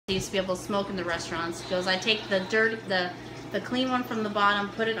I used to be able to smoke in the restaurants. He goes, I take the clean one from the bottom,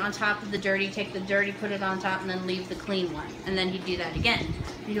 put it on top of the dirty, take the dirty, put it on top, and then leave the clean one. And then he'd do that again.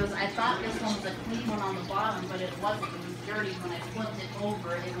 He goes, I thought this one was a clean one on the bottom, but it wasn't. It was dirty. When I flipped it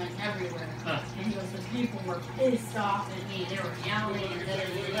over, it went everywhere. And he goes, the people were pissed off at me. They were yelling and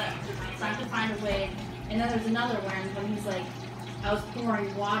da-da-da-da. So I had to find a way. And then there's another one when he's like, I was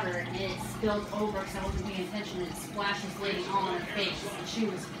pouring water and it spilled over because I wasn't paying attention and it splashed this lady all on her face and she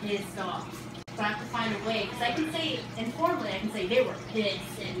was pissed off. So I have to find a way, because I can say, informally I can say they were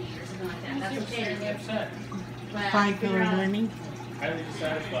pissed at me or something like that. That's okay. They're upset. Bicolor Angelfish. Highly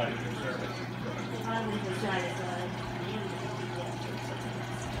dissatisfied with your service. Highly dissatisfied.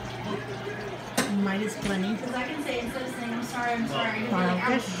 Niger Blenny. Because I can say, instead of saying I'm sorry, I can be like,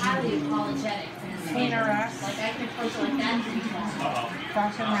 I'm highly apologetic. Wrasse. Like I can approach it like that to people.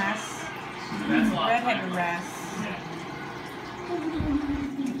 Wrasse. That's a lot. Redheaded Wrasse.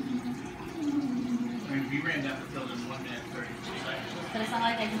 I mean, we ran that for in 1 minute 32 seconds. But it's not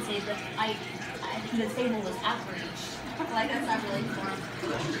like I can say that the table was outraged. Like that's not really form.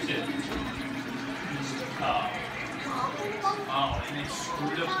 Oh, and it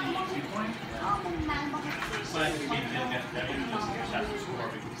screwed up the key point? But I think we did get that because we just have to score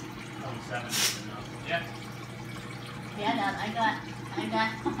because 7 is enough. Yeah. Yeah, Dad, I got I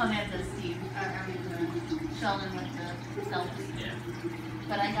had the Steve, Sheldon with the Celtics. Yeah.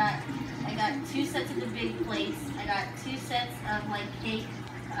 But I got 2 sets of the big plates. I got 2 sets of like cake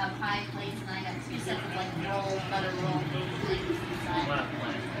pie plates, and I got 2 sets of like butter roll plates inside. Wow.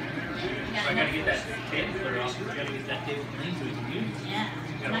 So I gotta get that table clear off. I gotta get that table clean so we can use it. Yeah.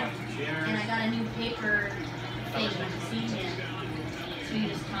 Gotta wash the chairs. And I got a new paper thing with the seed in, so you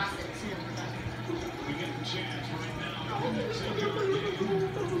just toss it too.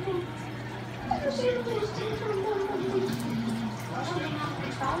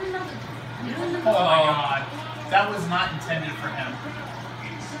 Oh my god. That was not intended for him.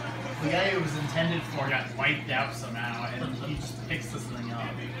 The guy it was intended for got wiped out somehow, and he just picks this thing up.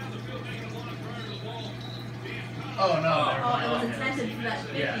 Oh no, Oh, it was intended for that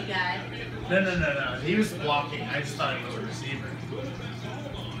 50 guy. No. He was blocking. I just thought it was a receiver.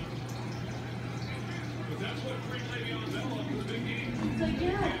 Like,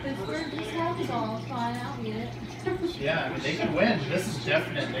 yeah, Pittsburgh just had the ball, fine, I'll eat it. Yeah, I mean, they can win. This is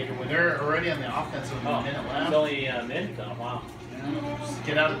definite. They can win. They're already on the offensive with a minute left. It's only a minute though, wow. Yeah. Just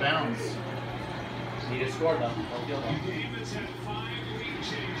get out of bounds. He just scored though. Don't kill them.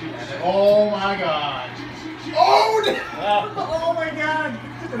 Oh my god. Oh! Oh. Oh my god!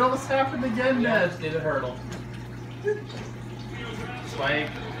 It almost happened again, Ned. Did a hurdle. Spike.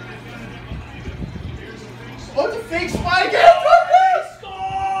 Oh, it's a fake spike!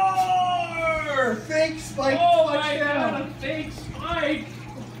 Score! Fake spike Oh my touchdown. god, a fake spike!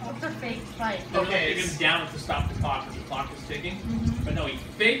 What's a fake spike? Okay, He goes down to stop the clock because the clock is ticking. But no, he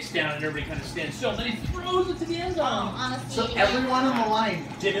fakes down and everybody kind of stands still. Then he throws it to the end zone. Honestly. so everyone on the line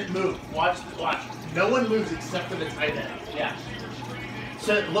didn't move. Watch. No one moves except for the tight end. Yeah.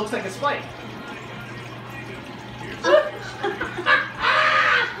 So it looks like a spike.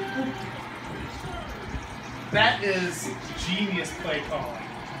 That is genius play calling.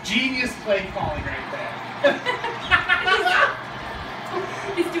 Genius play calling right there.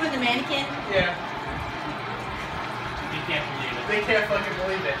 He's doing the mannequin. Yeah. You can't believe it. They can't fucking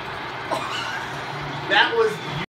believe it. That was